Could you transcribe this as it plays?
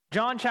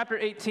John chapter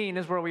 18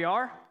 is where we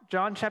are.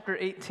 John chapter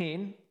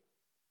 18.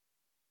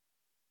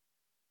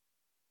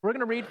 We're going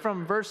to read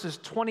from verses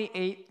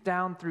 28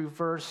 down through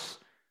verse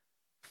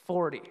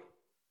 40.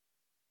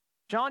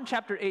 John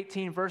chapter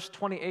 18, verse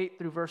 28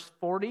 through verse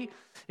 40.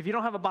 If you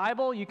don't have a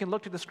Bible, you can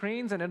look to the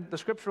screens, and the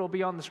scripture will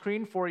be on the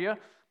screen for you.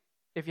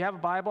 If you have a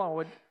Bible, I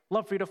would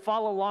love for you to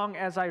follow along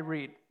as I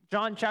read.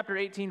 John chapter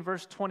 18,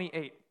 verse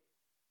 28.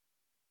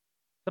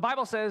 The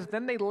Bible says,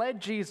 "Then they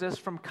led Jesus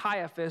from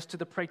Caiaphas to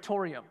the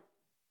praetorium,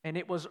 and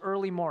it was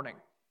early morning.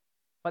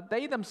 But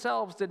they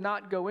themselves did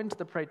not go into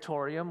the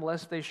praetorium,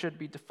 lest they should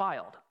be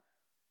defiled,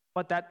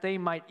 but that they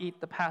might eat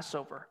the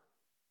Passover.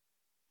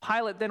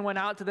 Pilate then went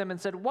out to them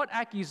and said, 'What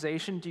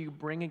accusation do you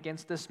bring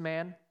against this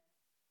man?'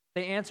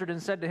 They answered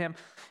and said to him,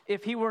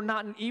 'If he were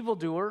not an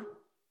evildoer,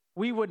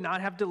 we would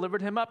not have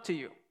delivered him up to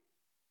you.'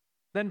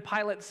 Then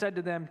Pilate said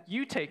to them,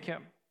 'You take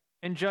him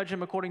and judge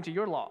him according to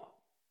your law.'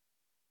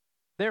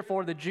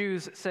 Therefore the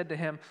Jews said to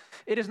him,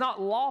 'It is not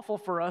lawful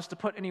for us to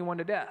put anyone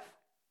to death,'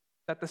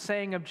 that the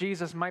saying of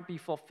Jesus might be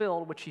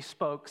fulfilled, which he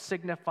spoke,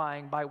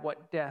 signifying by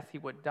what death he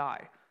would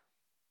die.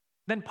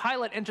 Then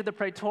Pilate entered the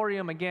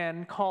praetorium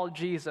again, called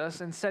Jesus,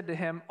 and said to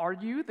him, 'Are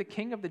you the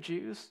king of the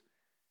Jews?'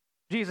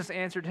 Jesus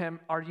answered him,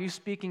 'Are you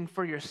speaking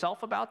for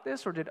yourself about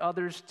this, or did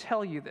others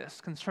tell you this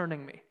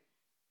concerning me?'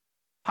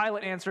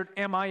 Pilate answered,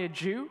 'Am I a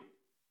Jew?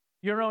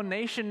 Your own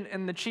nation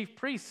and the chief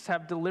priests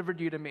have delivered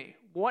you to me.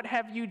 What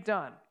have you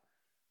done?'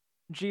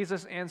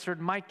 Jesus answered,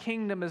 'My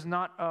kingdom is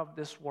not of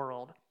this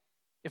world.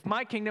 If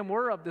my kingdom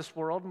were of this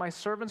world, my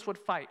servants would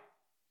fight,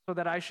 so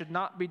that I should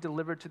not be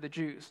delivered to the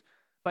Jews.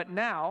 But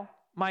now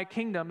my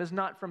kingdom is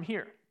not from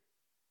here.'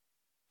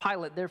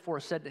 Pilate therefore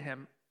said to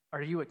him,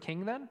 'Are you a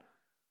king then?'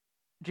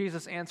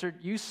 Jesus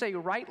answered, 'You say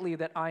rightly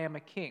that I am a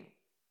king.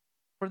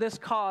 For this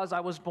cause I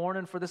was born,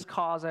 and for this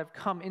cause I have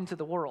come into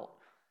the world,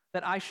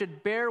 that I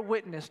should bear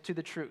witness to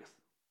the truth.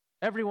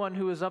 Everyone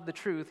who is of the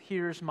truth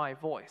hears my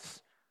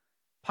voice.'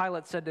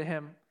 Pilate said to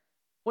him,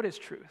 'What is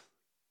truth?'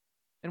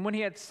 And when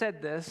he had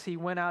said this, he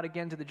went out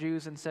again to the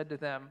Jews and said to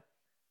them,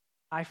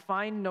 'I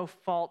find no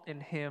fault in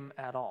him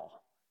at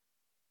all.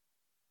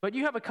 But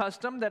you have a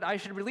custom that I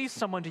should release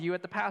someone to you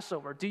at the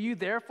Passover. Do you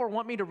therefore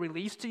want me to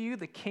release to you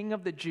the king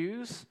of the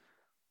Jews?'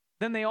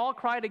 Then they all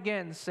cried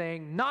again,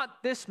 saying,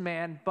 'Not this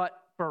man,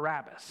 but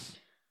Barabbas.'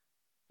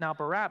 Now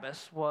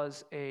Barabbas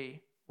was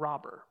a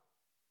robber."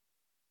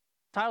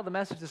 The title of the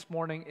message this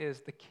morning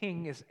is "The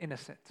King is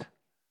Innocent."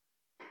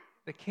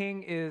 The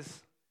King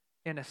is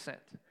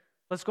innocent.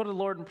 Let's go to the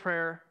Lord in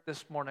prayer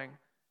this morning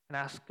and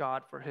ask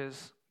God for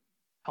his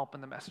help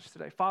in the message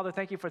today. Father,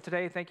 thank you for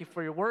today. Thank you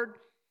for your word.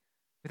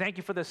 We thank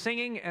you for the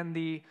singing and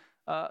the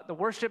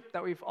worship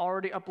that we've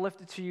already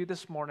uplifted to you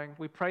this morning.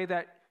 We pray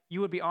that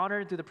you would be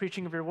honored through the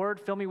preaching of your word.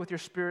 Fill me with your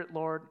spirit,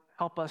 Lord.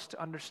 Help us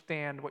to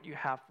understand what you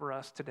have for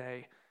us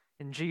today.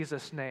 In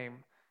Jesus'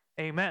 name,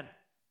 amen.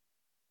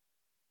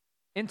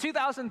 In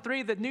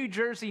 2003, the New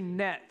Jersey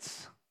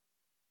Nets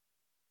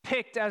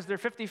picked as their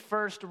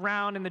 51st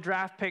round in the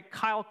draft pick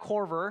Kyle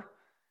Korver,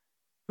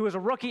 who was a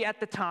rookie at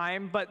the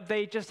time, but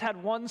they just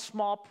had one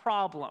small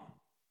problem.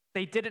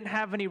 They didn't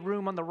have any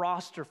room on the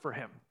roster for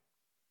him.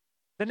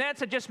 The Nets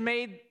had just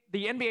made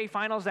the NBA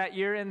Finals that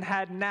year and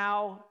had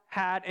now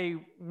had a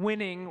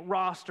winning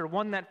roster,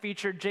 one that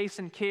featured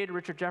Jason Kidd,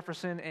 Richard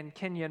Jefferson, and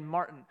Kenyon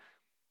Martin.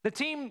 The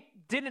team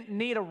didn't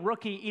need a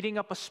rookie eating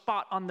up a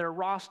spot on their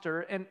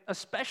roster, and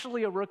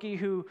especially a rookie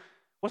who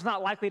was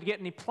not likely to get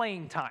any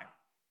playing time.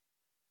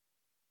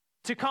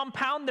 To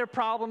compound their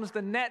problems,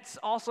 the Nets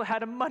also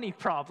had a money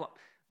problem.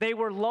 They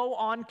were low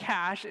on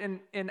cash,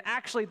 and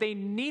actually they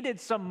needed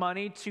some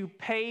money to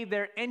pay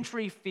their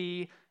entry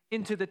fee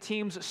into the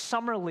team's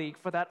summer league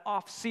for that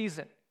off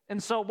season.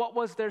 And so what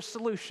was their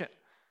solution?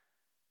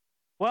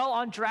 Well,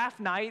 on draft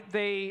night,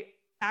 they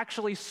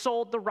actually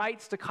sold the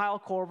rights to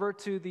Kyle Korver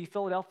to the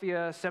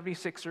Philadelphia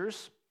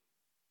 76ers.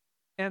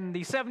 And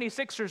the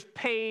 76ers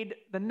paid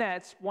the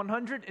Nets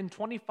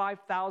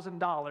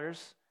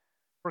 $125,000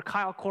 for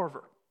Kyle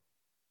Korver.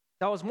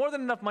 That was more than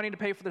enough money to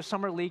pay for their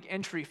summer league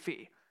entry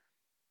fee.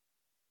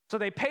 So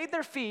they paid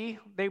their fee,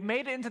 they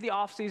made it into the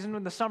offseason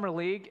in the summer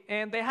league,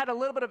 and they had a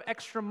little bit of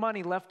extra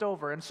money left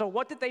over. And so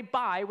what did they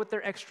buy with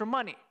their extra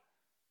money?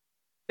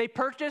 They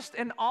purchased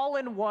an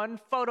all-in-one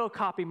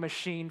photocopy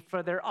machine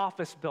for their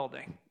office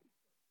building.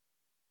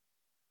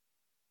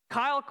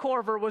 Kyle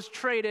Korver was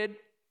traded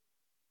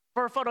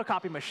for a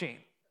photocopy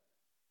machine.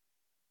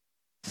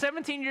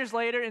 17 years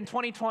later, in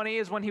 2020,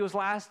 is when he was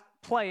last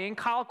playing.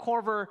 Kyle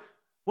Korver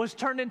was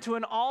turned into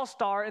an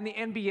all-star in the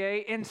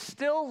NBA and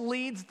still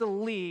leads the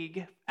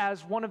league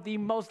as one of the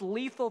most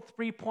lethal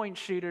three-point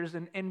shooters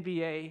in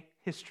NBA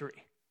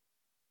history.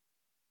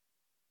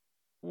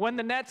 When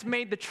the Nets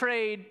made the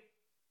trade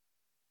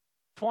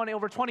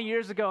over 20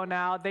 years ago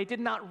now, they did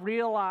not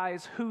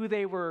realize who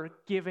they were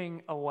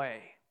giving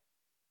away.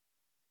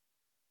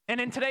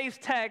 And in today's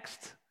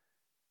text,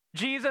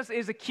 Jesus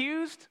is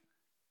accused,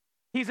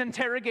 he's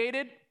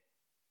interrogated,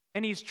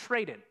 and he's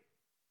traded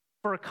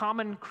for a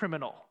common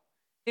criminal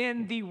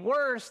in the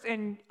worst,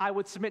 and I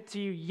would submit to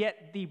you,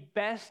 yet the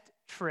best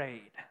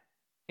trade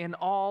in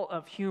all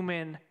of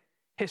human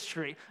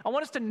history. I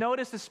want us to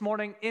notice this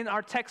morning in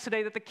our text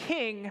today that the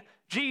king,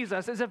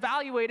 Jesus, is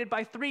evaluated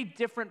by three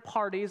different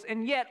parties,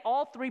 and yet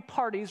all three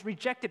parties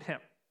rejected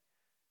him.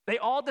 They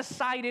all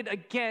decided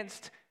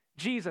against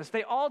Jesus.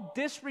 They all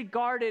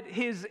disregarded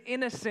his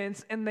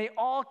innocence, and they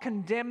all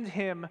condemned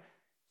him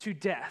to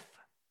death.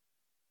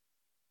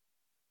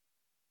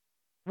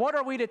 What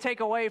are we to take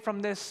away from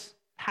this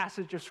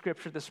passage of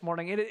Scripture this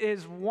morning? It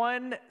is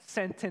one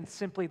sentence,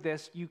 simply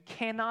this: you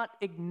cannot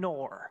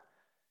ignore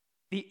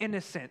the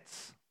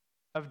innocence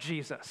of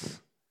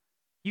Jesus.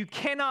 You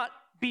cannot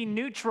be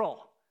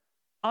neutral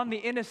on the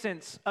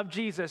innocence of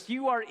Jesus.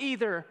 You are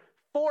either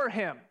for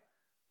him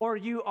or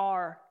you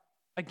are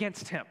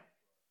against him.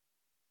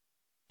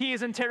 He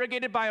is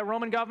interrogated by a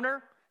Roman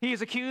governor. He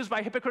is accused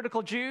by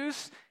hypocritical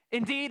Jews.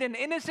 Indeed, an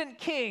innocent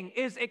king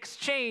is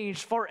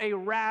exchanged for a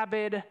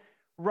rabid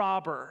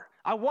robber.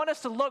 I want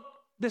us to look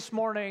this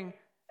morning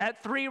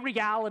at three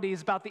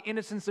realities about the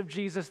innocence of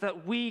Jesus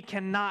that we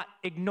cannot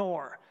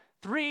ignore.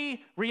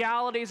 Three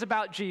realities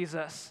about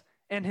Jesus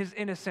and his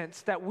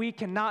innocence that we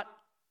cannot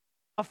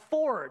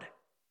afford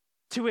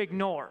to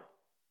ignore.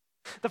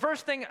 The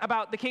first thing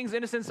about the king's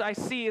innocence I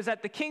see is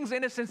that the king's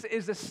innocence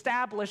is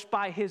established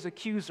by his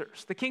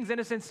accusers. The king's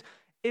innocence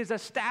is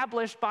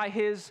established by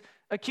his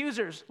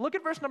accusers. Look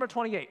at verse number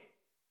 28.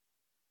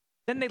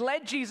 Then they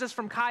led Jesus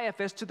from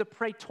Caiaphas to the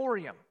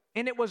praetorium,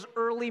 and it was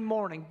early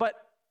morning. But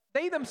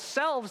they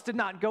themselves did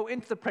not go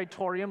into the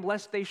praetorium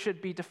lest they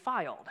should be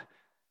defiled,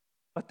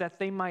 but that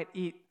they might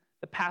eat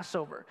the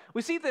Passover.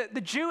 We see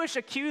the Jewish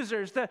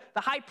accusers, the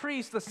high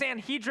priest, the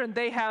Sanhedrin,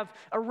 they have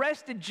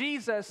arrested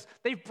Jesus.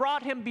 They've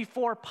brought him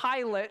before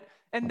Pilate,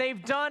 and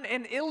they've done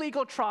an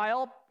illegal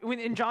trial.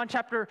 In John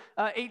chapter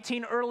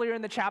 18, earlier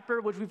in the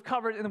chapter, which we've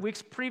covered in the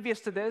weeks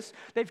previous to this,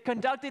 they've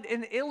conducted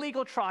an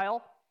illegal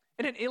trial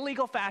in an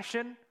illegal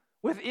fashion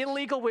with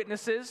illegal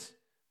witnesses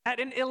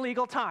at an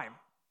illegal time.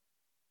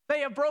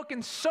 They have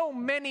broken so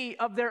many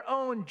of their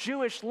own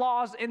Jewish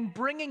laws in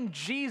bringing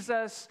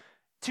Jesus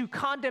to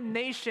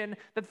condemnation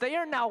that they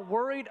are now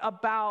worried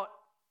about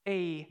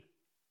a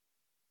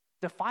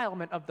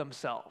defilement of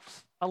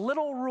themselves, a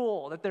little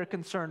rule that they're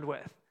concerned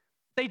with.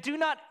 They do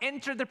not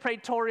enter the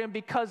praetorium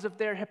because of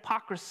their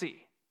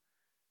hypocrisy.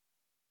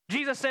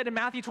 Jesus said in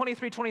Matthew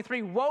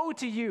 23:23, "Woe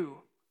to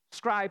you,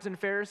 scribes and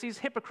Pharisees,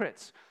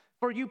 hypocrites,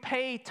 for you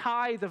pay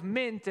tithe of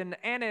mint and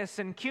anise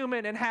and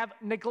cumin and have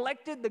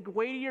neglected the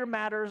weightier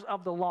matters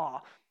of the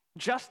law,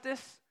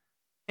 justice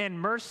and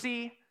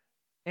mercy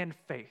and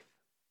faith.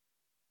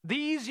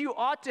 These you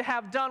ought to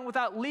have done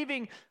without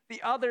leaving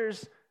the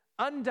others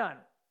undone."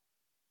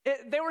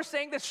 They were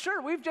saying this: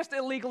 sure, we've just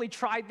illegally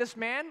tried this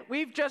man.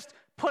 We've just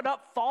put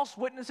up false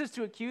witnesses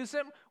to accuse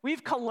him.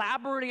 We've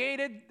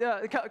collaborated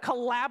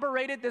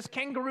this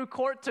kangaroo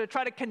court to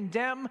try to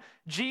condemn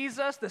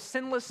Jesus, the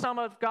sinless Son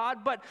of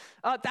God. But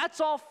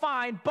that's all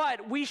fine,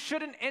 but we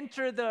shouldn't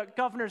enter the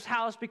governor's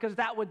house because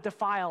that would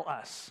defile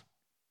us.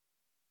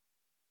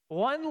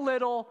 One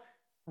little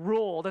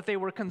rule that they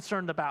were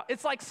concerned about.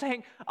 It's like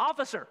saying,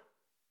 "Officer,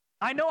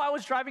 I know I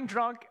was driving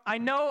drunk. I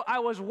know I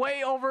was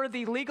way over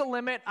the legal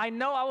limit. I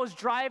know I was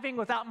driving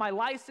without my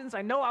license.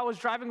 I know I was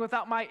driving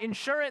without my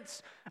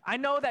insurance. I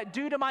know that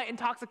due to my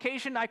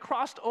intoxication, I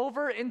crossed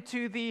over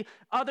into the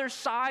other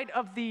side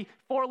of the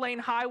 4-lane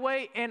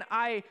highway and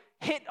I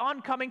hit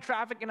oncoming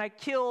traffic and I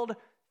killed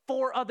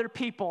 4 other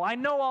people. I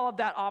know all of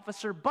that,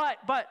 officer, but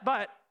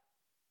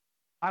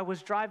I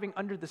was driving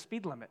under the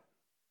speed limit."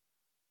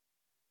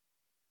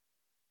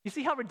 You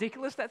see how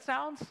ridiculous that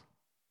sounds?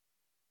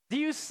 Do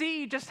you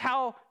see just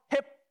how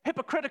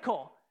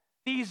hypocritical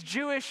these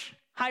Jewish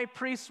high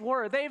priests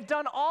were? They've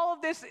done all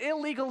of this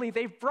illegally.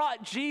 They've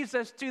brought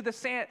Jesus to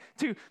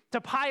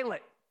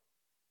Pilate,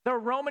 the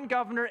Roman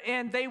governor,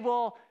 and they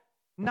will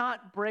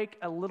not break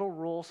a little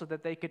rule so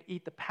that they could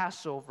eat the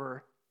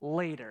Passover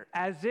later,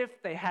 as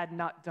if they had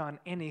not done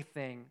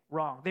anything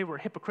wrong. They were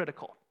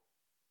hypocritical.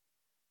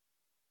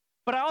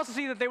 But I also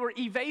see that they were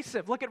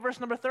evasive. Look at verse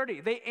number 30.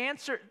 They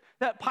answered,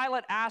 that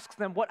Pilate asks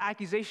them, "What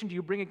accusation do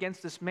you bring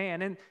against this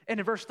man?" And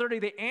in verse 30,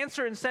 they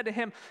answered and said to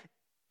him,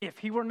 "If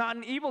he were not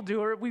an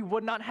evildoer, we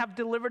would not have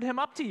delivered him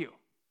up to you."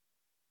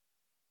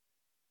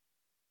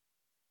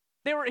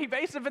 They were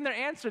evasive in their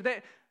answer.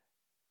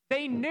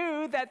 They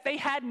knew that they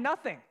had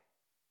nothing.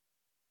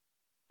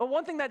 But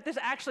one thing that this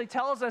actually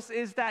tells us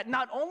is that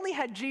not only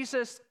had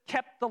Jesus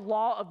kept the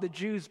law of the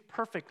Jews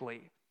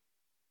perfectly,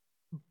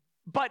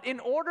 but in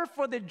order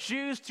for the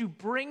Jews to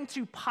bring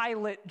to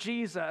Pilate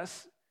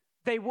Jesus,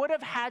 they would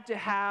have had to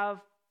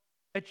have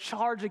a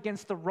charge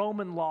against the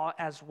Roman law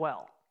as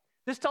well.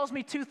 This tells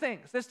me 2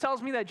 things. This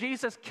tells me that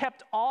Jesus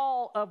kept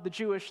all of the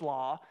Jewish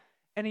law,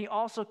 and he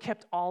also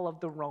kept all of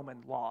the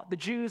Roman law. The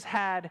Jews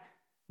had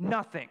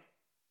nothing.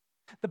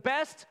 The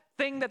best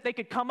thing that they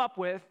could come up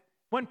with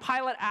when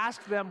Pilate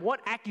asked them,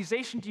 "What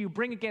accusation do you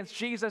bring against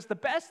Jesus?" the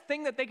best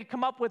thing that they could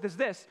come up with is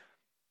this: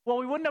 "Well,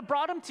 we wouldn't have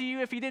brought him to you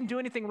if he didn't do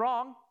anything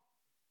wrong."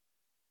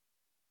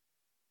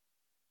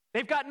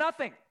 They've got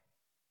nothing.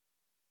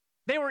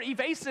 They were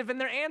evasive in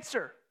their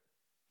answer.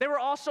 They were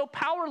also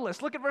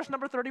powerless. Look at verse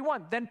number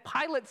 31. Then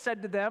Pilate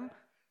said to them,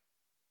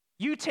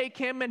 "You take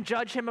him and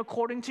judge him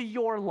according to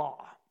your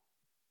law."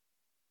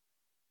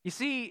 You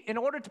see, in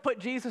order to put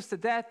Jesus to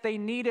death, they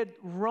needed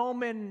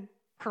Roman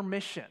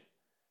permission.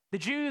 The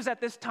Jews at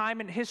this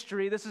time in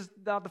history, this is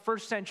the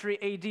first century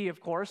AD,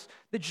 of course,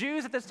 the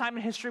Jews at this time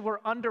in history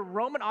were under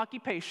Roman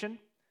occupation.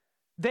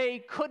 They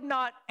could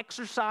not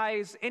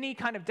exercise any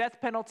kind of death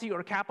penalty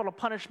or capital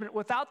punishment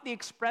without the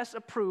express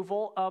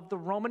approval of the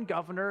Roman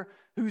governor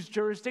whose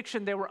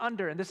jurisdiction they were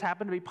under, and this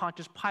happened to be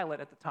Pontius Pilate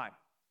at the time.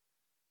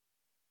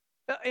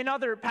 In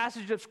other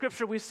passages of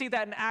Scripture, we see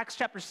that in Acts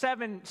chapter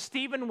 7,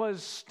 Stephen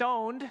was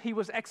stoned. He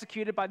was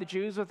executed by the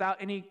Jews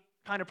without any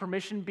kind of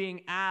permission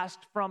being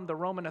asked from the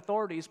Roman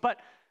authorities.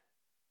 But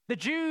the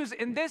Jews,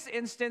 in this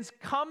instance,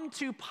 come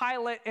to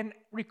Pilate and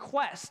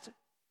request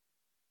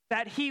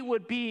that he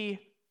would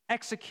be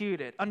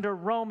executed under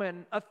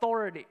Roman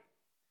authority.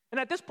 And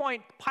at this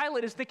point,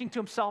 Pilate is thinking to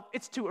himself,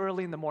 it's too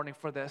early in the morning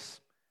for this.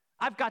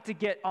 I've got to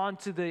get on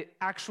to the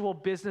actual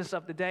business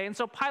of the day. And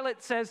so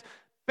Pilate says,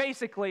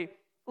 basically,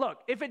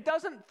 look, if it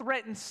doesn't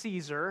threaten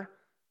Caesar,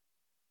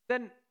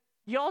 then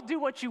y'all do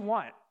what you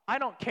want. I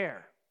don't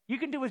care. You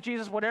can do with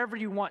Jesus whatever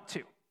you want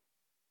to.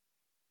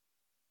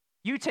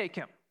 You take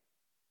him.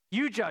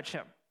 You judge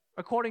him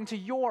according to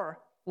your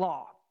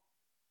law.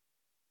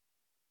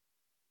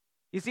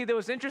 You see, that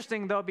was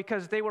interesting, though,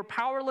 because they were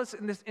powerless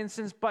in this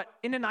instance, but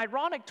in an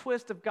ironic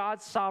twist of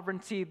God's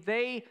sovereignty,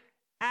 they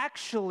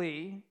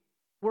actually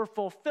were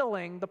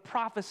fulfilling the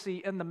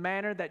prophecy in the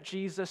manner that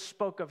Jesus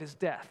spoke of his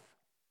death.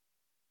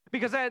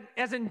 Because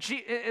as in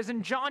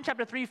John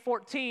chapter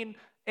 3:14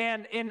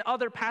 and in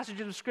other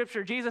passages of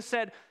Scripture, Jesus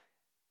said,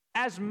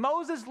 "As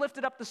Moses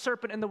lifted up the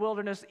serpent in the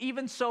wilderness,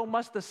 even so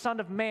must the Son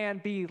of Man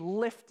be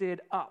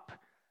lifted up."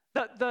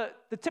 The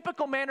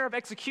typical manner of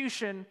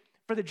execution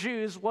for the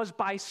Jews was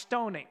by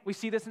stoning. We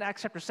see this in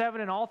Acts chapter 7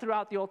 and all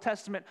throughout the Old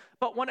Testament.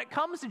 But when it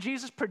comes to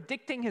Jesus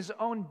predicting his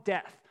own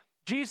death,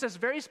 Jesus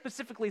very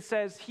specifically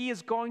says he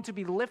is going to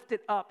be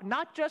lifted up,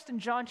 not just in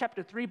John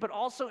chapter 3, but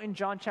also in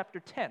John chapter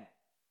 10.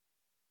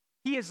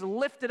 He is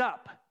lifted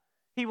up.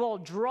 He will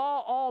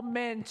draw all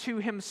men to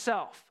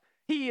himself.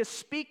 He is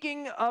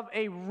speaking of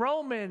a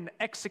Roman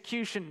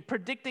execution,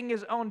 predicting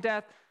his own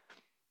death.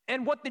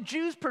 And what the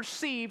Jews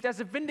perceived as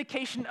a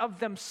vindication of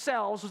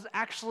themselves was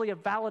actually a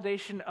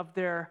validation of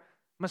their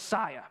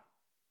Messiah.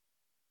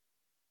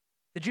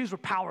 The Jews were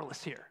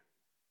powerless here.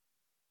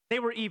 They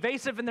were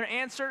evasive in their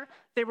answer.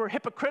 They were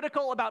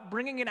hypocritical about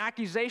bringing an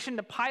accusation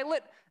to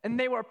Pilate, and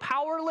they were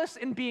powerless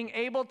in being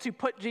able to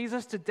put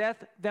Jesus to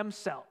death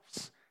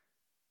themselves.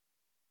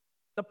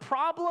 The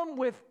problem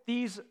with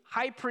these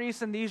high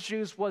priests and these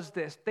Jews was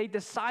this. They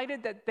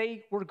decided that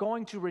they were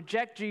going to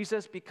reject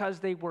Jesus because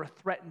they were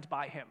threatened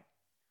by him.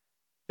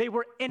 They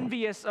were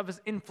envious of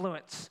his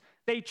influence.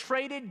 They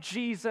traded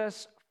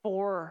Jesus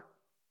for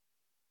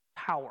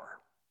power.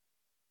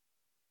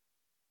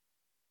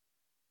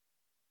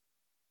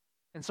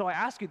 And so I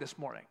ask you this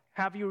morning,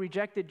 have you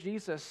rejected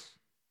Jesus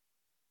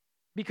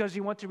because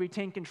you want to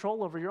retain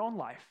control over your own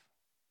life?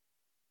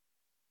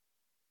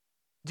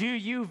 Do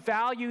you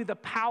value the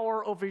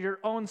power over your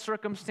own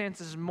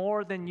circumstances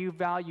more than you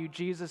value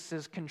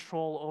Jesus'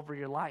 control over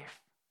your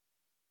life?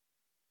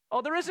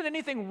 Oh, there isn't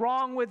anything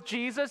wrong with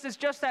Jesus. It's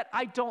just that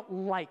I don't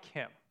like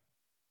him,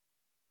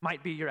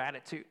 might be your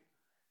attitude.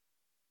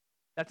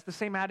 That's the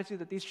same attitude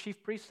that these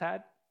chief priests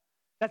had.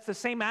 That's the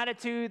same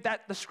attitude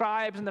that the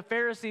scribes and the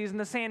Pharisees and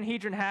the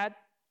Sanhedrin had.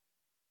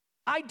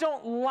 I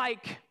don't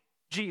like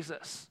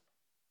Jesus.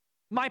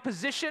 My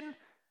position,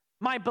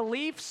 my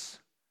beliefs,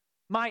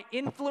 my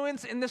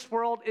influence in this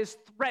world is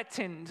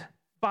threatened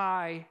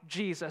by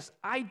Jesus.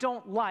 I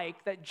don't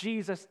like that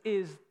Jesus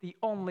is the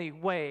only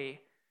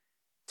way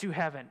to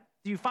heaven.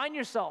 Do you find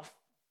yourself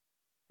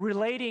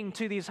relating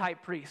to these high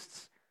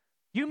priests?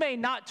 You may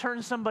not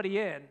turn somebody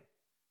in.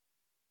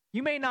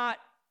 You may not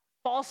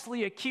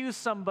falsely accuse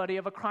somebody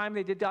of a crime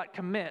they did not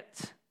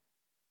commit.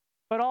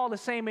 But all the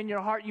same, in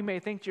your heart, you may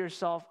think to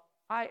yourself,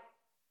 I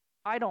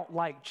don't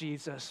like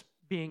Jesus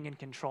being in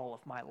control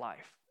of my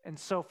life. And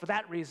so for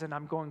that reason,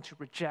 I'm going to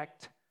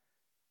reject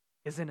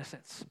his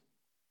innocence.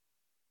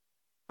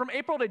 From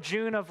April to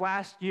June of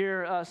last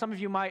year, some of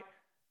you might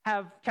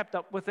have kept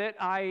up with it.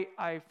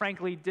 I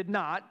frankly did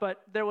not,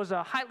 but there was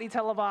a highly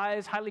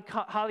televised,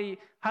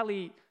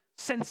 highly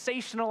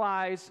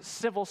sensationalized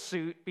civil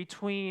suit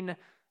between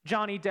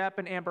Johnny Depp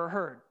and Amber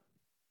Heard.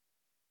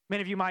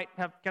 Many of you might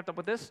have kept up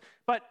with this,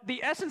 but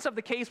the essence of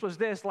the case was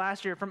this: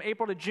 last year, from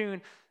April to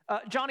June,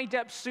 Johnny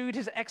Depp sued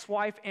his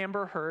ex-wife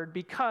Amber Heard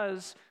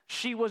because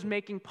she was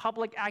making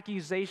public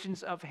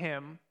accusations of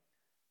him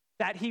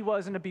that he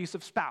was an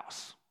abusive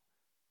spouse.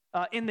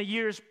 In the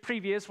years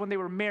previous, when they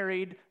were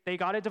married, they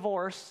got a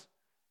divorce,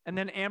 and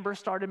then Amber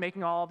started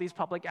making all of these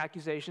public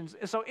accusations.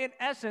 So in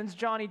essence,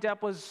 Johnny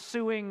Depp was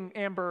suing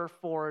Amber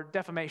for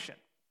defamation.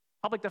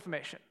 Public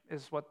defamation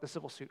is what the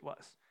civil suit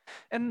was.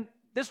 And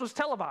this was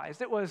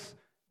televised. It was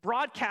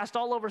broadcast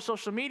all over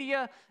social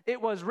media. It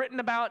was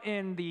written about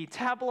in the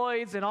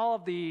tabloids and all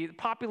of the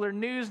popular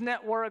news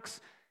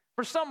networks.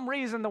 For some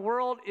reason, the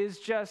world is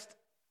just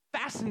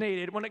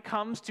fascinated when it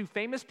comes to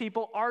famous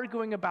people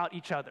arguing about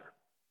each other.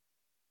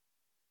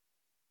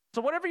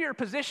 So whatever your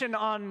position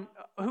on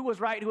who was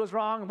right, who was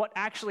wrong, and what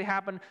actually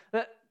happened,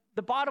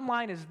 the bottom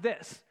line is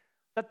this,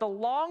 that the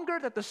longer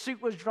that the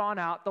suit was drawn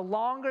out, the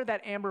longer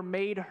that Amber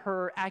made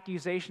her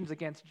accusations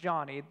against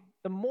Johnny,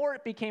 the more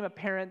it became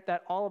apparent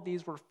that all of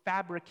these were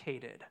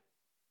fabricated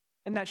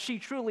and that she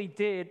truly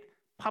did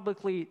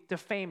publicly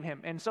defame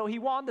him. And so he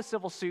won the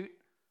civil suit.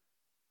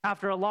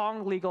 After a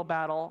long legal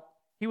battle,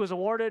 he was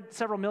awarded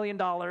several $1 million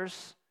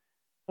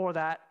for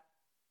that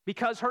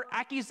because her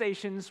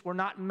accusations were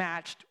not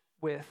matched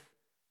with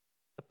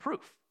the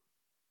proof.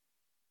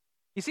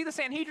 You see, the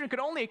Sanhedrin could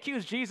only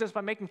accuse Jesus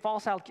by making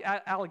false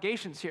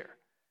allegations here.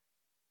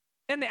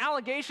 And the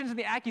allegations and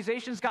the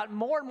accusations got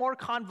more and more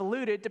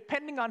convoluted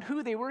depending on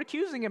who they were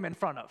accusing him in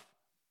front of.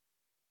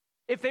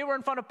 If they were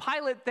in front of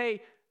Pilate,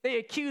 they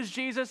accused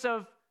Jesus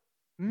of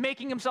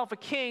making himself a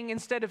king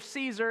instead of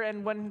Caesar,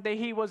 and when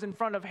he was in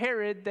front of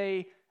Herod,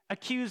 they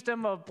accused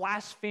him of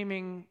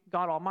blaspheming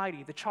God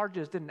Almighty. The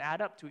charges didn't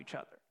add up to each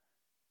other.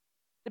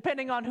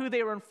 Depending on who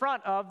they were in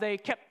front of, they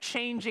kept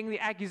changing the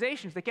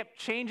accusations. They kept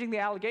changing the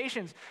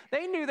allegations.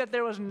 They knew that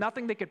there was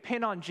nothing they could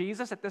pin on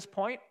Jesus at this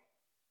point.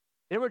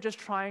 They were just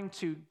trying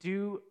to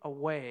do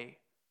away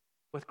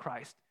with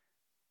Christ.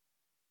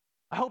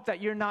 I hope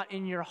that you're not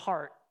in your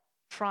heart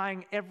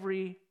trying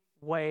every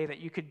way that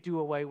you could do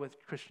away with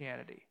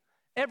Christianity.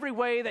 Every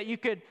way that you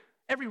could,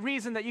 every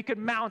reason that you could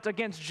mount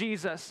against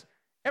Jesus.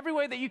 Every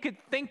way that you could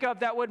think of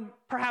that would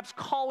perhaps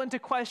call into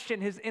question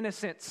his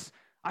innocence.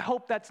 I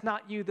hope that's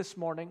not you this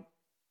morning.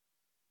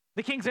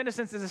 The king's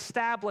innocence is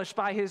established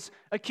by his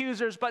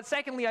accusers, but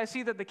secondly, I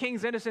see that the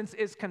king's innocence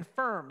is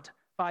confirmed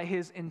by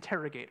his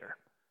interrogator.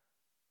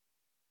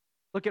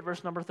 Look at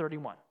verse number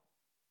 31.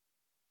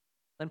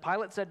 Then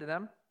Pilate said to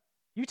them,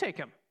 "You take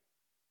him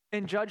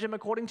and judge him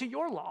according to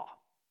your law."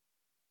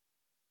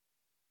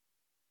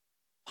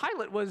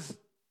 Pilate was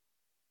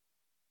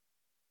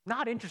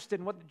not interested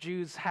in what the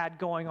Jews had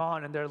going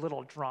on in their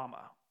little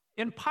drama.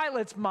 In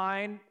Pilate's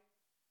mind,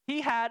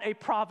 he had a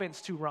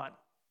province to run.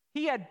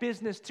 He had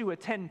business to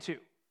attend to.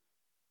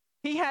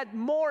 He had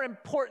more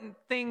important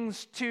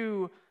things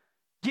to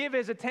give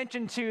his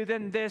attention to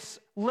than this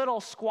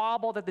little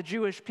squabble that the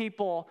Jewish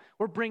people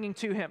were bringing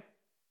to him.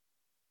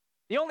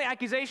 The only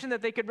accusation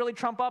that they could really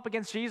trump up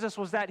against Jesus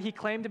was that he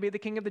claimed to be the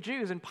king of the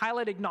Jews, and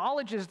Pilate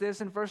acknowledges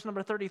this in verse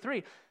number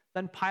 33.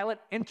 Then Pilate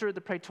entered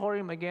the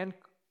praetorium again,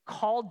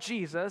 called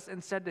Jesus,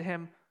 and said to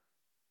him,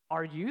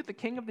 "Are you the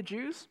king of the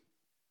Jews?"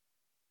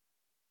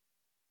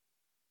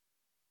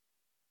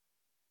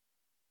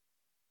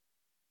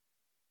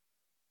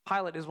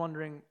 Pilate is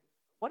wondering,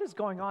 what is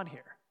going on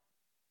here?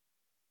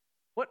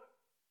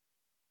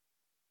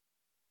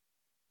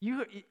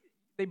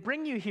 They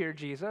bring you here,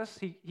 Jesus.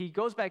 He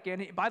goes back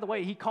in. By the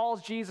way, he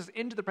calls Jesus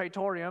into the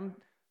praetorium,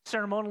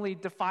 ceremonially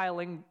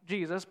defiling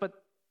Jesus,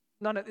 but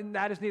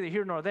that is neither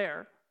here nor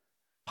there.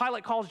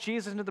 Pilate calls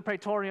Jesus into the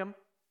praetorium,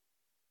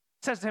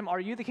 says to him, "Are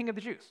you the king of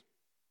the Jews?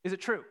 Is it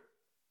true?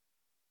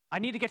 I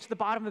need to get to the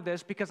bottom of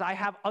this because I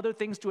have other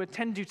things to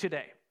attend to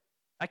today.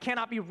 I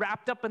cannot be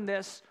wrapped up in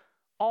this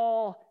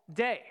all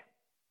day."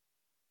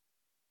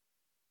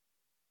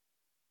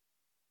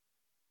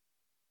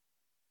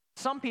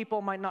 Some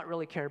people might not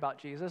really care about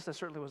Jesus. That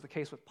certainly was the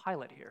case with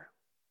Pilate here.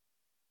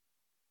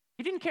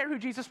 He didn't care who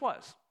Jesus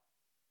was.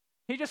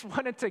 He just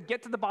wanted to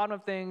get to the bottom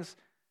of things,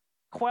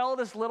 quell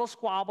this little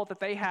squabble that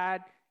they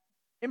had,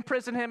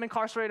 imprison him,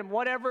 incarcerate him,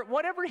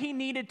 whatever he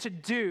needed to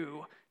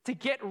do to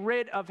get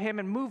rid of him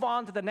and move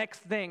on to the next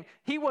thing.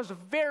 He was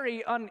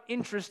very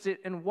uninterested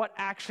in what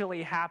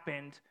actually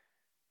happened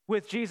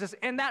with Jesus,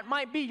 and that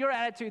might be your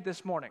attitude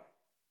this morning.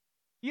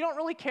 You don't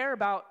really care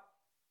about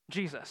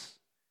Jesus.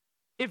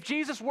 If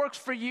Jesus works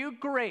for you,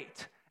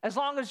 great. As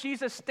long as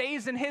Jesus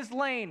stays in his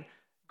lane,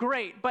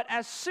 great. But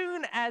as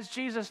soon as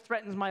Jesus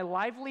threatens my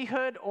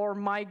livelihood or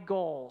my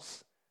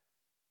goals,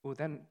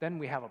 then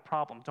we have a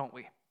problem, don't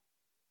we?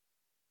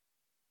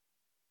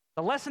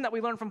 The lesson that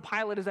we learn from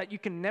Pilate is that you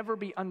can never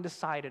be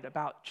undecided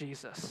about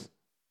Jesus.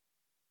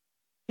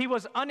 He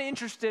was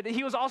uninterested.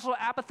 He was also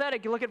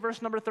apathetic. You look at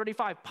verse number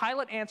 35.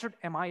 Pilate answered,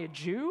 "Am I a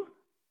Jew?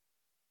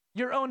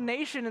 Your own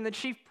nation and the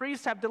chief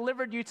priests have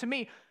delivered you to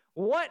me.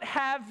 What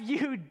have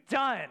you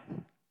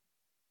done?"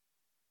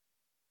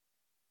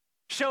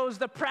 Shows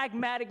the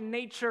pragmatic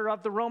nature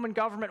of the Roman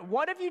government.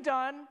 What have you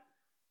done?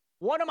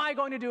 What am I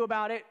going to do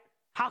about it?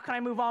 How can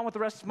I move on with the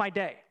rest of my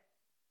day?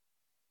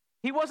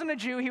 He wasn't a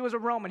Jew, he was a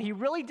Roman. He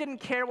really didn't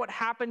care what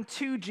happened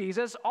to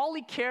Jesus. All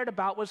he cared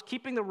about was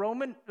keeping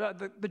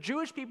the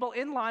Jewish people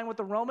in line with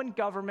the Roman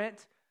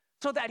government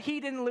so that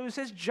he didn't lose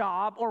his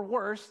job, or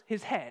worse,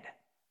 his head.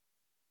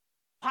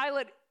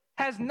 Pilate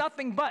has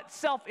nothing but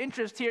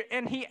self-interest here,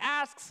 and he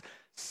asks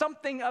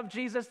something of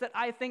Jesus that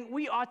I think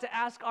we ought to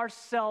ask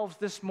ourselves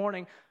this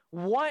morning.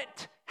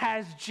 What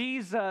has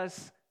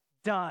Jesus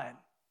done?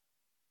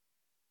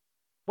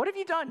 What have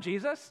you done,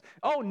 Jesus?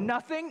 Oh,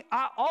 nothing.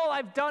 All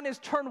I've done is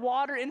turn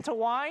water into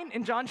wine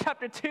in John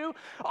chapter 2.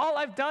 All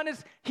I've done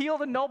is heal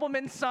the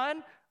nobleman's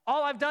son.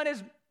 All I've done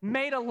is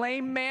made a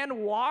lame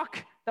man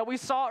walk that we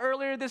saw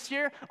earlier this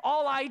year.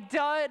 All I've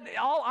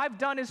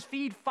done is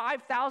feed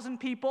 5,000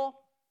 people.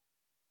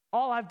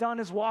 All I've done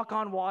is walk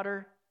on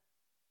water.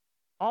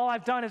 All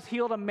I've done is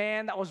healed a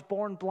man that was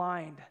born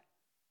blind.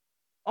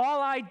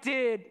 All I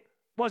did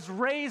was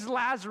raise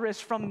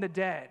Lazarus from the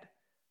dead.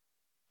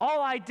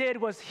 All I did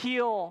was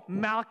heal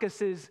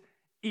Malchus's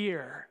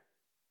ear.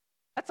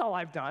 That's all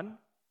I've done.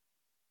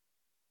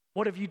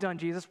 What have you done,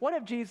 Jesus? What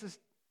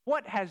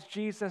has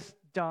Jesus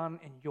done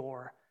in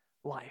your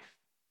life?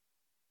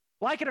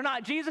 Like it or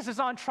not, Jesus is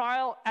on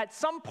trial at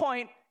some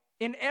point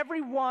in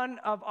every one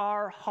of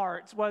our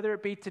hearts, whether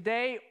it be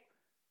today,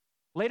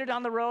 later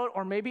down the road,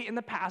 or maybe in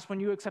the past when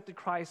you accepted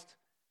Christ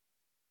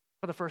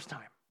for the first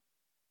time.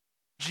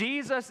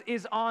 Jesus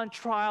is on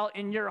trial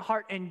in your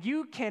heart, and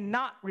you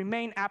cannot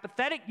remain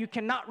apathetic. You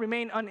cannot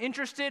remain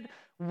uninterested.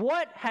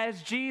 What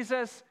has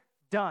Jesus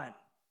done?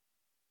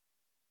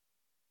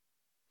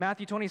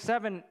 Matthew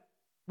 27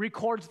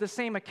 records the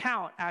same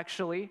account,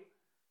 actually,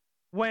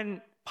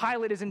 when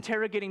Pilate is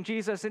interrogating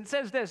Jesus. It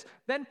says this,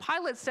 "Then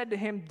Pilate said to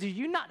him, 'Do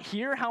you not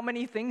hear how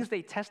many things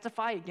they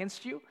testify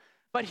against you?'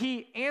 But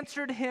he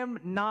answered him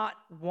not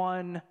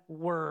one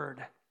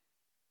word,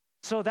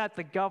 so that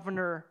the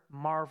governor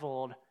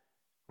marveled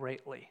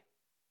greatly."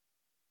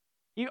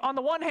 On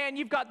the one hand,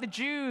 you've got the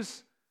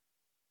Jews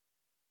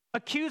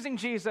accusing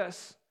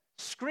Jesus,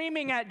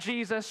 screaming at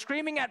Jesus,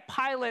 screaming at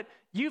Pilate,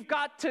 "You've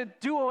got to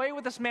do away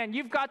with this man.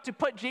 You've got to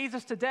put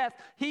Jesus to death.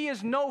 He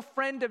is no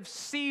friend of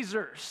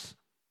Caesar's."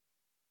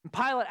 And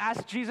Pilate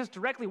asked Jesus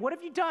directly, "What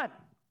have you done?"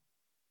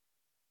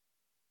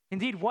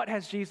 Indeed, what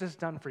has Jesus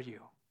done for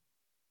you?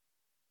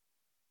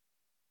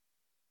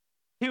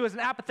 He was an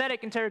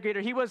apathetic interrogator.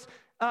 He was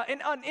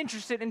an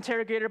uninterested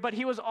interrogator, but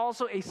he was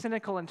also a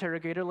cynical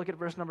interrogator. Look at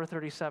verse number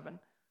 37.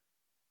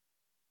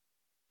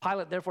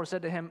 Pilate therefore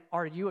said to him,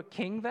 "Are you a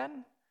king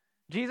then?"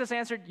 Jesus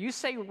answered, "You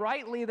say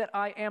rightly that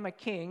I am a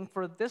king.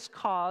 For this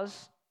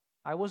cause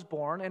I was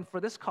born, and for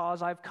this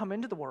cause I've come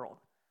into the world,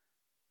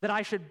 that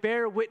I should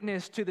bear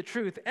witness to the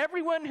truth.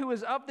 Everyone who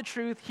is of the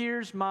truth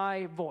hears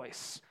my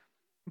voice."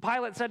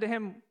 Pilate said to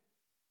him,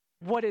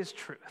 "What is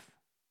truth?"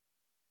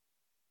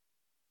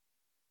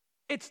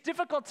 It's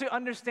difficult to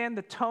understand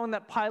the tone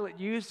that Pilate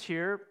used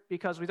here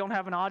because we don't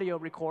have an audio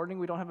recording.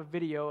 We don't have a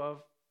video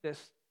of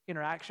this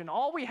interaction.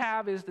 All we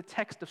have is the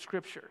text of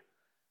Scripture.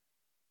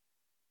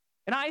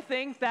 And I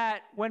think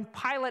that when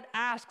Pilate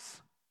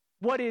asks,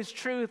 "What is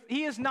truth?"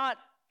 he is not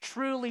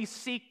truly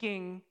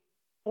seeking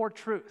for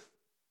truth.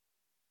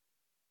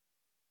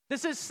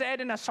 This is said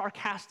in a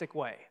sarcastic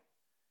way.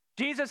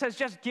 Jesus has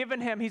just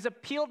given him, he's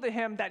appealed to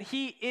him that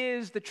he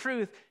is the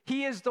truth.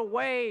 He is the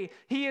way,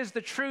 he is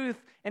the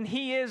truth, and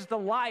he is the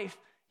life.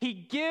 He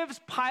gives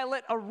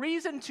Pilate a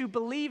reason to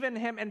believe in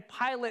him, and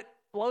Pilate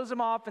blows him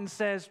off and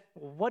says,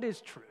 "What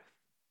is truth?"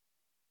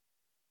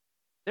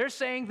 They're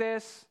saying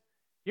this,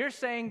 you're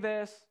saying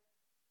this,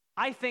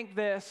 I think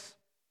this.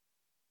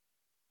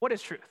 What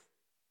is truth?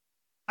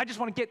 I just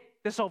want to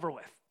get this over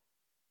with.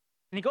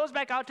 And he goes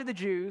back out to the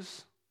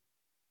Jews,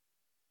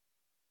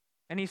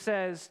 and he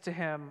says to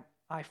him,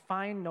 "I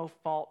find no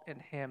fault in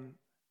him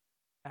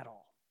at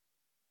all."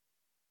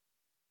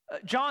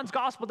 John's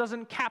gospel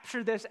doesn't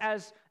capture this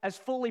as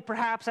fully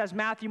perhaps as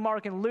Matthew,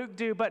 Mark, and Luke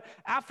do, but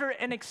after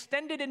an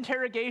extended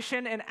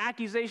interrogation and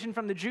accusation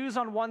from the Jews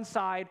on one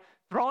side,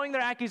 throwing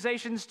their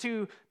accusations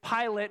to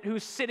Pilate,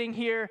 who's sitting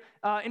here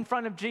in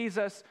front of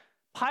Jesus,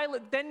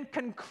 Pilate then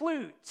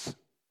concludes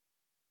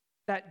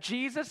that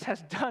Jesus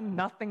has done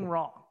nothing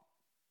wrong.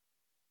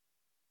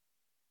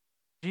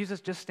 Jesus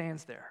just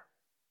stands there.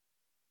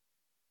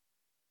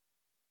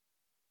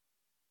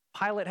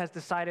 Pilate has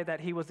decided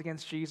that he was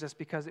against Jesus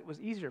because it was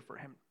easier for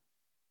him.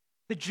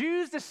 The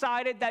Jews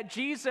decided that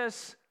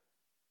Jesus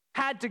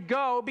had to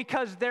go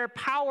because their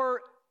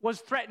power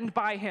was threatened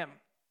by him.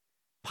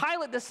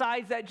 Pilate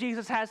decides that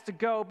Jesus has to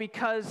go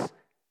because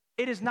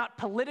it is not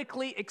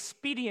politically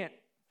expedient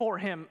for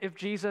him if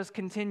Jesus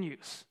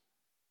continues.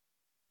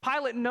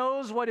 Pilate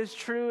knows what is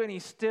true and he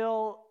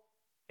still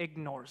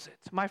ignores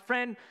it. My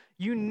friend,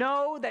 you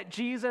know that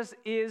Jesus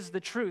is the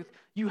truth.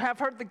 You have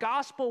heard the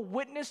gospel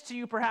witnessed to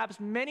you perhaps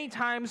many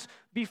times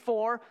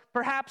before.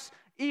 Perhaps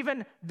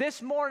even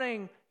this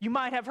morning, you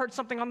might have heard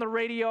something on the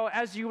radio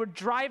as you were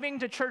driving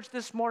to church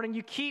this morning.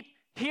 You keep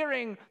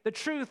hearing the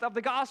truth of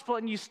the gospel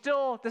and you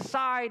still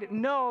decide,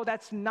 no,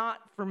 that's not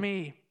for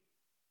me.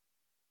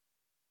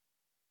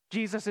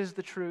 Jesus is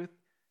the truth.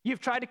 You've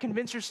tried to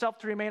convince yourself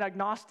to remain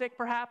agnostic,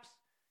 perhaps.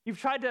 You've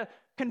tried to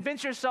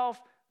convince yourself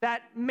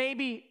that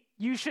maybe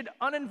you should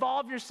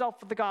uninvolve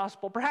yourself with the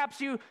gospel. Perhaps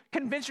you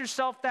convince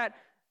yourself that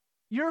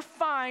you're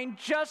fine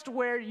just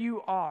where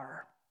you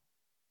are.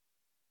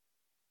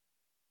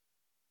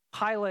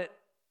 Pilate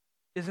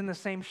is in the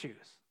same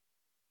shoes.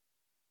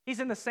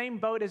 He's in the same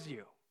boat as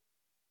you.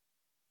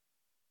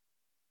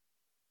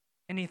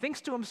 And he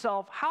thinks to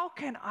himself, how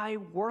can I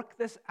work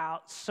this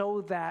out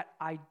so that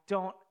I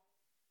don't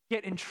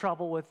get in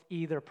trouble with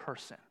either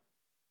person?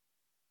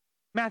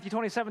 Matthew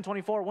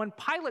 27:24, when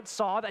Pilate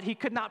saw that he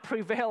could not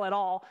prevail at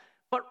all,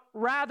 but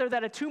rather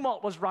that a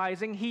tumult was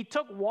rising, he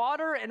took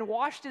water and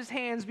washed his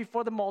hands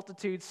before the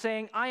multitude,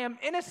 saying, I am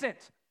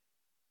innocent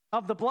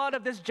of the blood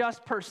of this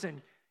just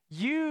person.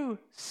 You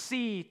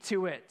see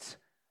to it.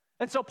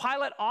 And so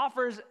Pilate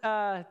offers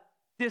a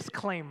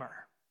disclaimer.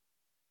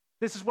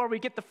 This is where we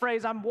get the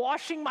phrase, I'm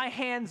washing my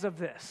hands of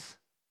this.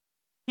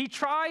 He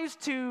tries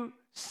to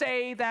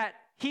say that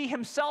he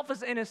himself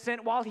is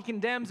innocent while he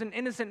condemns an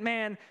innocent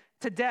man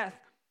to death.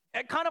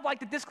 Kind of like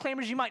the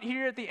disclaimers you might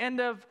hear at the end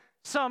of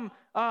some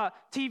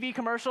TV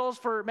commercials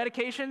for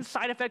medications.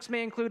 Side effects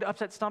may include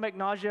upset stomach,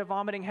 nausea,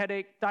 vomiting,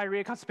 headache,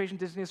 diarrhea, constipation,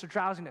 dizziness, or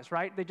drowsiness,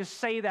 right? They just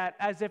say that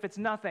as if it's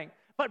nothing.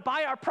 But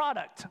buy our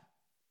product.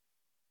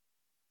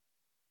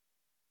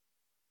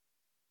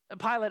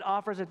 Pilate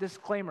offers a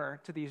disclaimer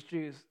to these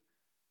Jews.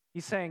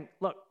 He's saying,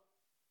 look,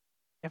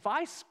 if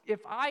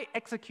I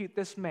execute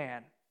this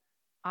man,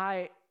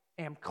 I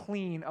am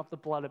clean of the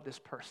blood of this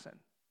person.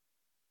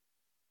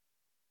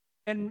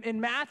 And in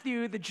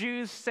Matthew, the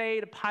Jews say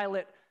to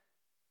Pilate,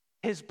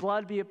 his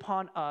blood be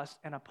upon us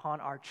and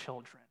upon our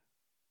children.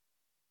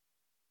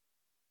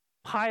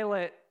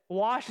 Pilate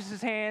washes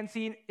his hands.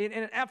 In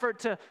an effort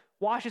to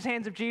wash his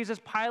hands of Jesus,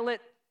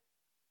 Pilate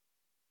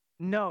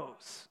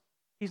knows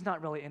he's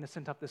not really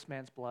innocent of this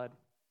man's blood.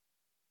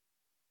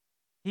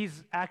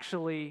 He's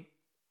actually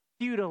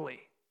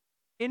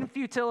in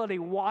futility,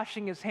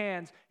 washing his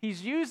hands.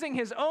 He's using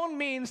his own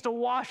means to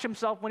wash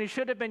himself when he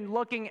should have been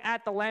looking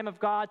at the Lamb of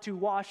God to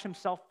wash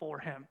himself for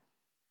him.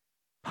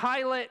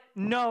 Pilate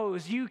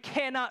knows you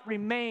cannot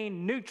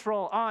remain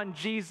neutral on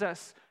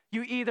Jesus.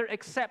 You either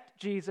accept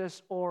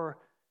Jesus or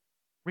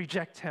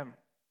reject him.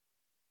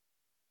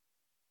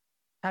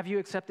 Have you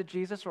accepted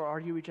Jesus or are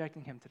you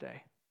rejecting him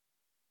today?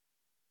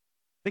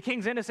 The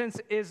king's innocence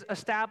is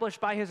established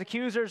by his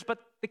accusers, but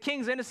the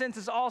king's innocence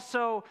is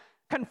also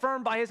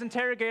confirmed by his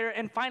interrogator.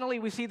 And finally,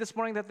 we see this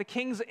morning that the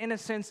king's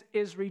innocence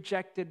is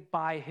rejected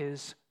by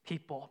his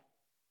people.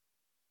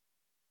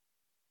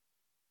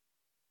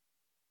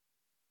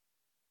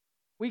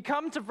 We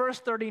come to verse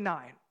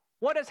 39.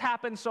 What has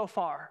happened so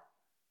far?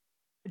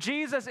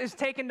 Jesus is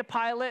taken to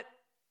Pilate.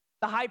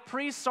 The high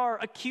priests are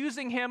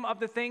accusing him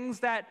of the things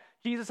that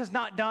Jesus has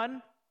not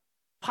done.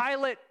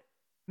 Pilate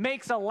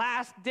makes a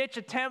last-ditch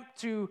attempt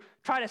to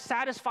try to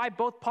satisfy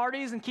both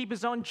parties and keep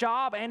his own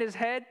job and his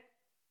head.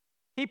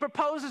 He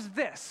proposes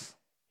this.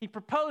 He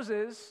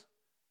proposes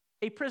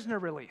a prisoner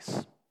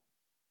release.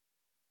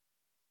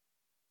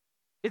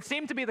 It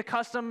seemed to be the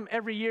custom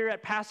every year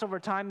at Passover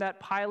time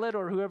that Pilate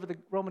or whoever the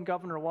Roman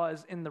governor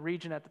was in the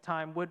region at the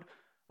time would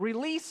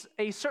release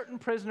a certain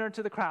prisoner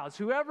to the crowds,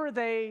 whoever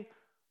they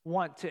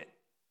wanted.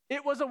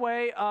 It was a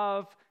way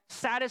of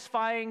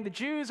satisfying the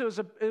Jews. It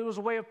was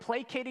a way of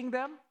placating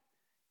them.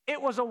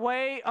 It was a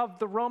way of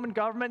the Roman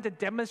government to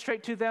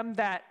demonstrate to them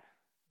that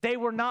they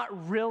were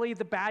not really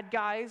the bad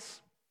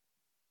guys.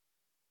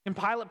 And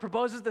Pilate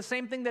proposes the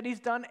same thing that he's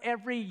done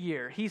every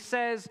year. He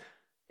says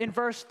in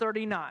verse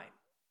 39,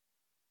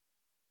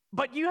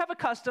 but you have a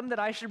custom that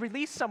I should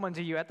release someone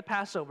to you at the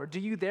Passover. Do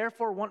you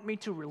therefore want me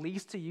to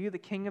release to you the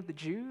King of the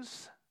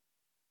Jews?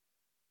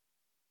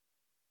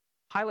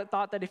 Pilate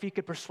thought that if he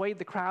could persuade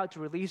the crowd to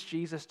release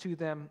Jesus to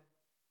them,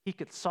 he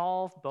could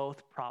solve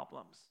both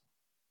problems.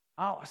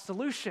 Oh, a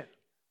solution.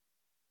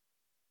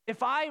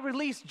 If I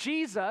release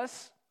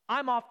Jesus,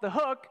 I'm off the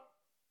hook.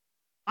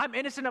 I'm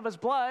innocent of his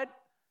blood.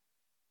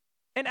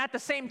 And at the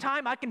same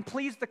time, I can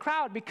please the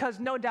crowd because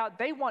no doubt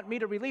they want me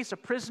to release a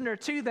prisoner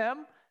to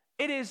them.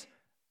 It is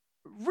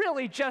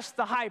really just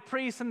the high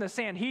priest and the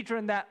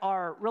Sanhedrin that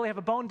really have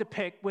a bone to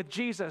pick with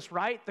Jesus,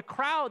 right? The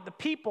crowd, the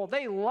people,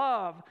 they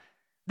love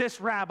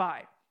this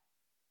rabbi.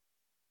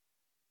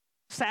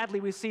 Sadly,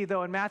 we see,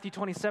 though, in Matthew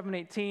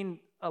 27:18,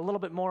 a little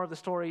bit more of the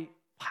story.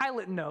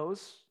 Pilate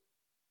knows,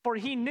 for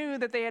he knew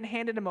that they had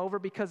handed him over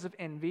because of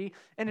envy.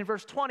 And in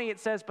verse 20, it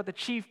says, but the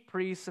chief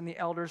priests and the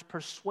elders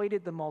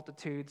persuaded the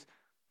multitudes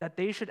that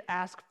they should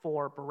ask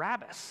for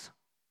Barabbas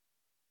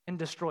and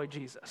destroy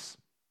Jesus.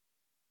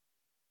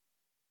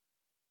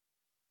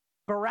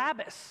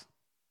 Barabbas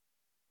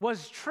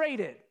was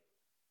traded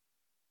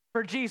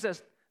for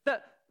Jesus.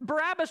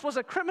 Barabbas was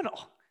a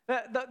criminal.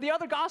 The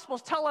other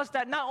Gospels tell us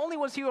that not only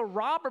was he a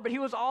robber, but he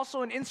was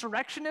also an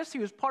insurrectionist. He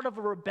was part of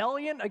a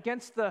rebellion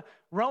against the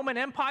Roman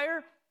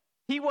Empire.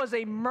 He was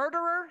a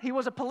murderer. He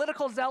was a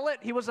political zealot.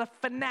 He was a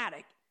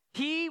fanatic.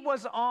 He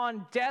was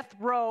on death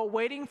row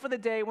waiting for the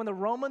day when the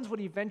Romans would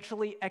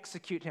eventually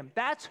execute him.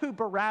 That's who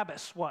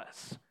Barabbas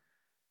was.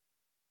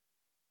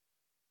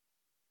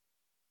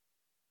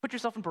 Put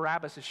yourself in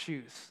Barabbas'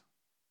 shoes.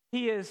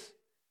 He is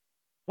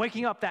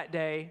waking up that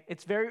day.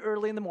 It's very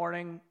early in the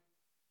morning.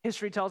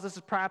 History tells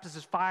us perhaps this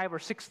is 5 or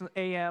 6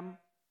 a.m.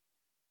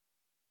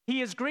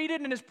 He is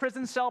greeted in his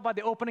prison cell by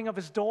the opening of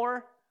his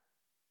door.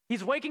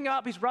 He's waking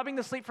up. He's rubbing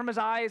the sleep from his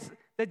eyes.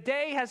 The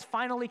day has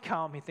finally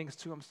come, he thinks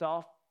to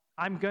himself.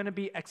 I'm going to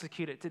be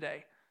executed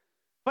today.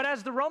 But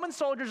as the Roman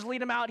soldiers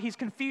lead him out, he's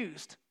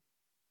confused.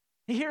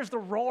 He hears the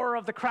roar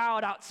of the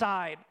crowd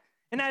outside.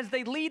 And as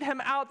they lead him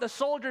out, the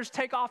soldiers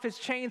take off his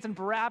chains and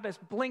Barabbas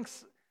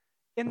blinks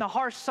in the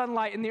harsh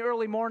sunlight in the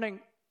early morning.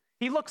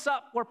 He looks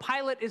up where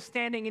Pilate is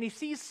standing, and he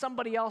sees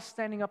somebody else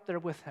standing up there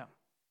with him.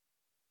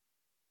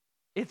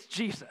 It's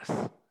Jesus.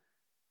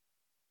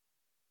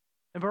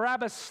 And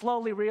Barabbas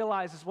slowly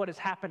realizes what is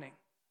happening.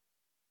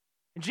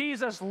 And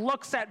Jesus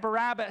looks at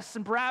Barabbas,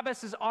 and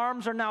Barabbas'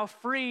 arms are now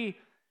free,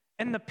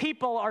 and the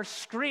people are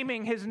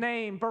screaming his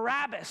name,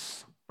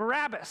 Barabbas,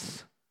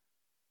 Barabbas.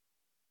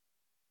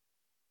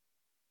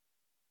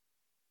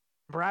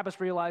 Barabbas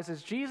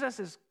realizes Jesus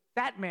is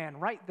that man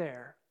right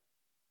there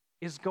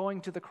is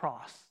going to the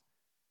cross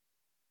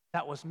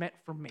that was meant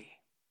for me.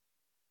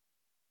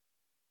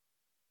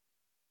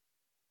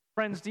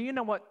 Friends, do you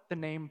know what the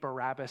name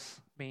Barabbas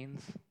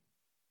means?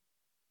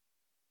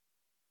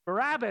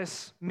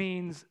 Barabbas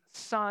means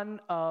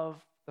son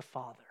of the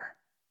Father.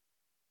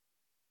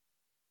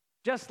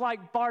 Just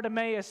like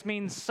Bartimaeus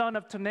means son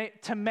of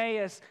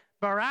Timaeus,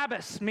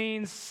 Barabbas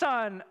means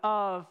son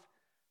of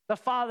the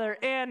Father.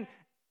 And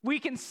we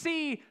can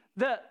see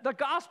the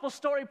gospel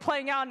story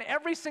playing out in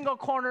every single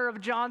corner of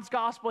John's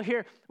gospel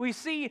here. We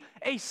see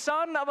a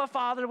son of a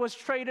father was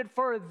traded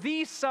for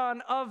the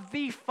son of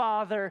the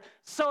Father,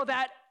 so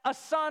that a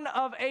son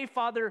of a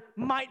father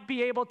might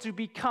be able to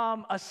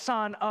become a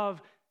son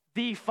of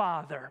the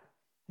Father.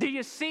 Do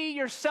you see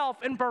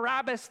yourself in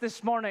Barabbas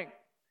this morning?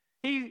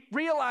 He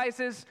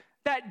realizes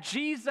that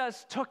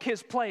Jesus took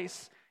his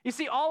place. You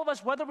see, all of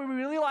us, whether we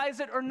realize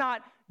it or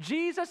not,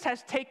 Jesus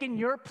has taken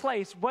your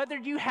place. Whether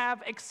you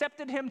have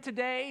accepted him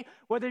today,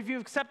 whether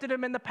you've accepted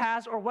him in the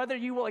past, or whether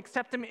you will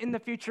accept him in the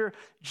future,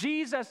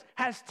 Jesus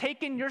has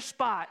taken your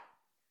spot.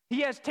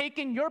 He has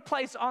taken your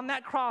place on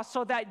that cross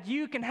so that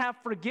you can have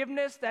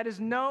forgiveness that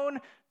is known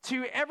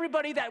to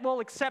everybody that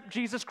will accept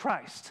Jesus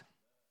Christ.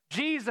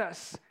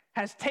 Jesus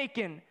has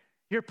taken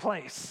your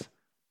place.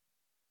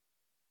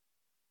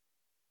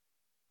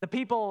 The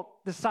people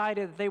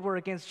decided that they were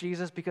against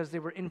Jesus because they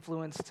were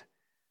influenced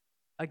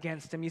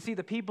against him. You see,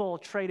 the people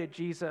traded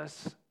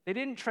Jesus. They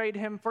didn't trade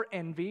him for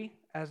envy,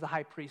 as the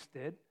high priest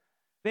did.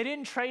 They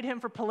didn't trade him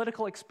for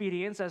political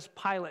expedience, as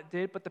Pilate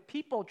did, but the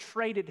people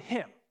traded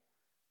him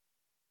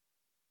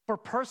for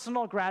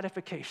personal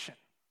gratification.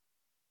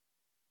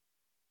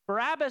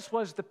 Barabbas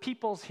was the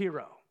people's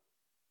hero.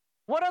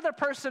 What other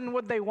person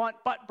would they want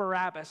but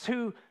Barabbas,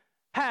 who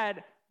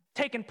had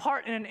taken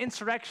part in an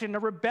insurrection, a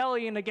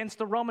rebellion against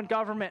the Roman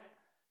government,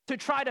 to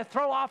try to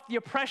throw off the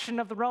oppression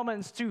of the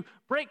Romans, to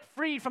break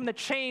free from the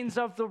chains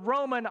of the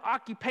Roman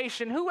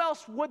occupation? Who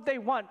else would they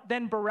want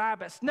than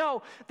Barabbas?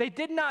 No, they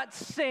did not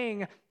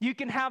sing, "You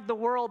can have the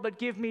world, but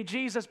give me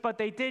Jesus," but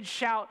they did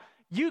shout,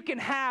 "You can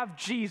have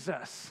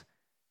Jesus,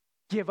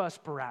 give us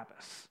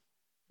Barabbas."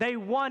 They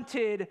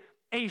wanted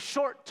a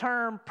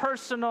short-term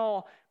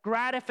personal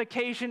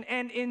gratification,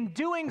 and in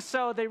doing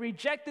so, they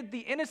rejected the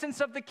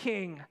innocence of the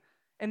king,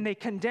 and they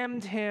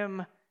condemned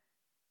him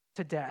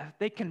to death.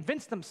 They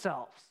convinced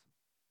themselves,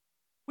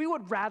 we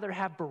would rather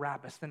have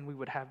Barabbas than we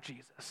would have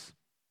Jesus.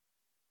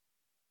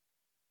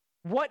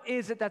 What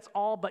is it that's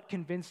all but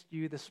convinced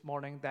you this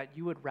morning that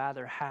you would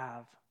rather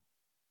have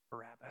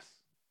Barabbas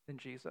than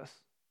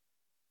Jesus?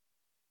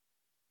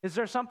 Is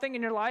there something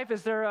in your life?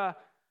 Is there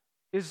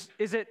is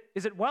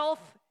it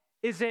wealth?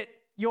 Is it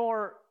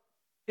your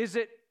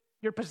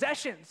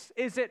possessions?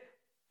 Is it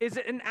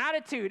an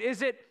attitude?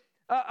 Is it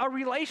a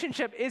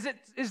relationship?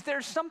 Is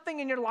there something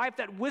in your life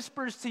that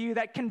whispers to you,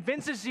 that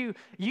convinces you,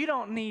 you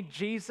don't need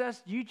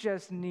Jesus, you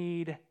just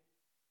need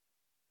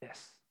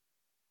this?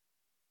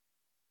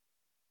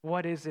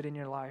 What is it in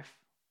your life?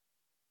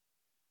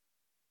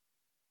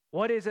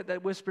 What is it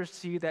that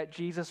whispers to you that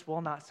Jesus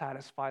will not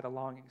satisfy the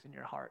longings in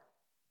your heart?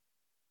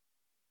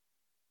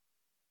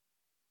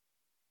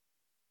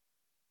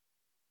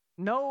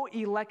 No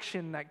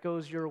election that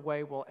goes your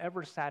way will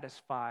ever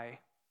satisfy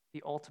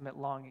the ultimate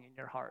longing in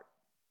your heart.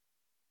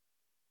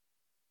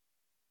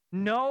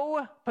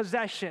 No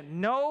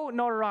possession, no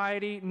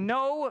notoriety,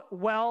 no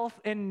wealth,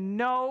 and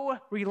no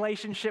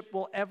relationship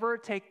will ever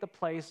take the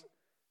place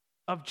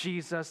of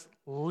Jesus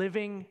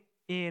living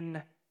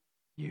in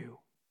you.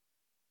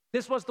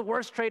 This was the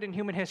worst trade in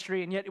human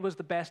history, and yet it was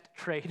the best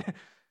trade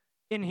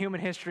in human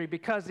history,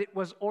 because it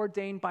was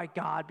ordained by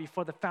God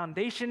before the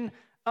foundation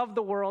of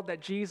the world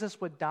that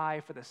Jesus would die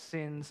for the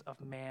sins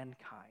of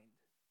mankind.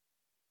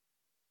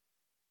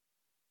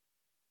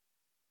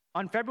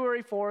 On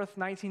February 4th,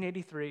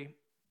 1983,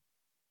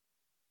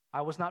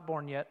 I was not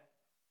born yet,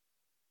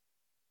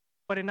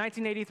 but in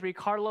 1983,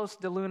 Carlos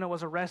de Luna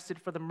was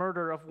arrested for the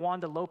murder of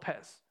Wanda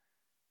Lopez.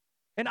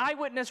 An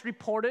eyewitness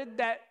reported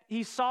that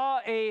he saw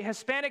a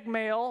Hispanic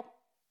male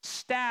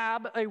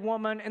stab a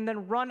woman and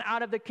then run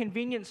out of the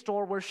convenience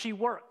store where she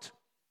worked.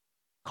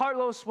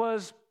 Carlos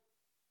was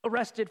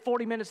arrested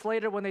 40 minutes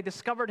later when they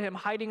discovered him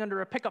hiding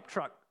under a pickup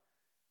truck.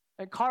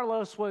 And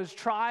Carlos was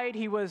tried.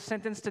 He was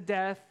sentenced to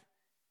death.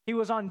 He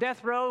was on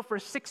death row for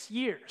 6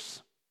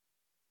 years.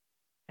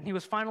 And he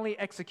was finally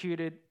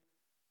executed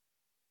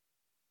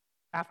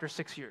after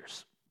 6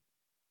 years.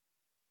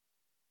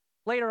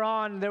 Later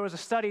on, there was a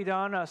study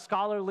done, a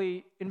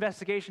scholarly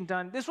investigation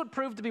done. This would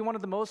prove to be one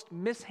of the most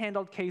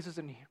mishandled cases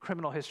in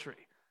criminal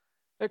history.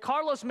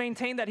 Carlos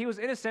maintained that he was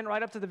innocent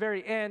right up to the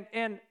very end,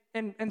 and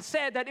and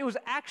said that it was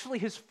actually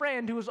his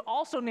friend who was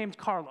also named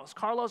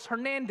Carlos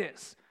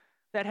Hernandez,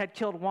 that had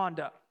killed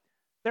Wanda.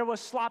 There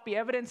was sloppy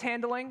evidence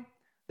handling,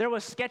 there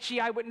was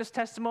sketchy eyewitness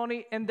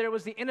testimony, and there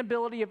was the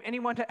inability of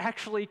anyone to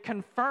actually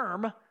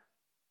confirm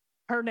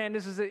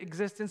Hernandez's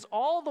existence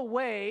all the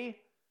way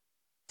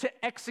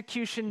to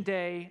execution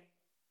day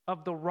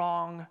of the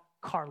wrong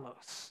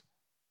Carlos.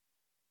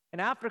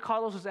 And after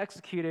Carlos was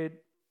executed,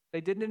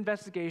 they did an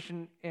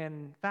investigation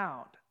and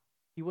found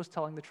he was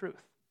telling the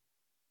truth.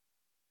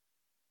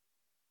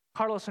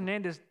 Carlos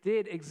Hernandez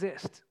did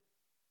exist.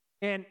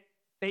 And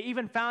they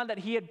even found that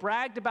he had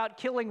bragged about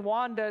killing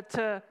Wanda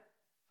to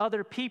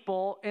other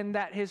people and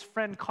that his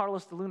friend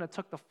Carlos de Luna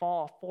took the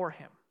fall for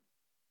him.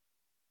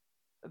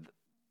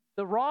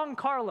 The wrong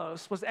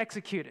Carlos was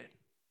executed.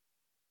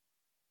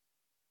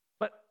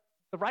 But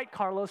the right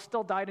Carlos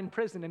still died in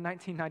prison in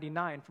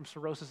 1999 from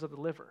cirrhosis of the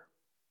liver.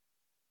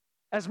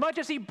 As much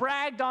as he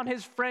bragged on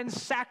his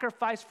friend's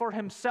sacrifice for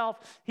himself,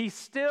 he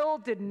still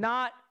did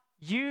not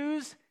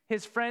use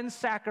his friend's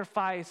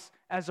sacrifice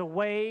as a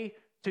way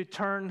to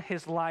turn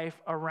his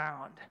life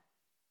around.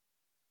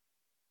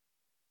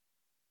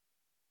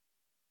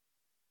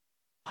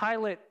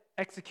 Pilate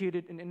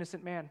executed an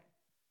innocent man.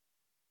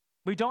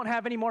 We don't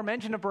have any more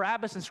mention of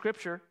Barabbas in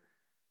Scripture.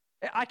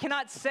 I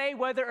cannot say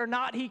whether or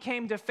not he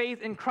came to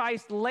faith in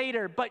Christ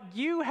later, but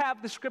you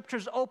have the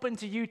Scriptures open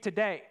to you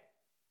today.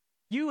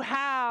 You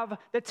have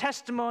the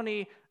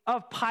testimony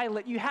of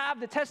Pilate. You have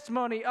the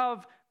testimony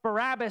of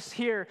Barabbas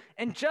here.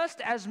 And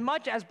just as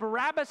much as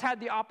Barabbas had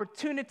the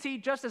opportunity,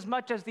 just as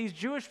much as these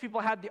Jewish people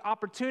had the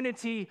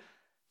opportunity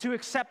to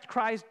accept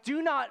Christ,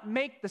 do not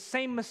make the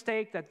same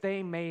mistake that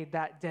they made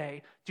that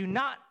day. Do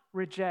not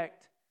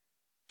reject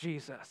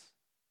Jesus.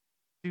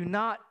 Do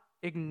not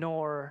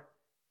ignore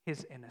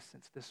his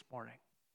innocence this morning.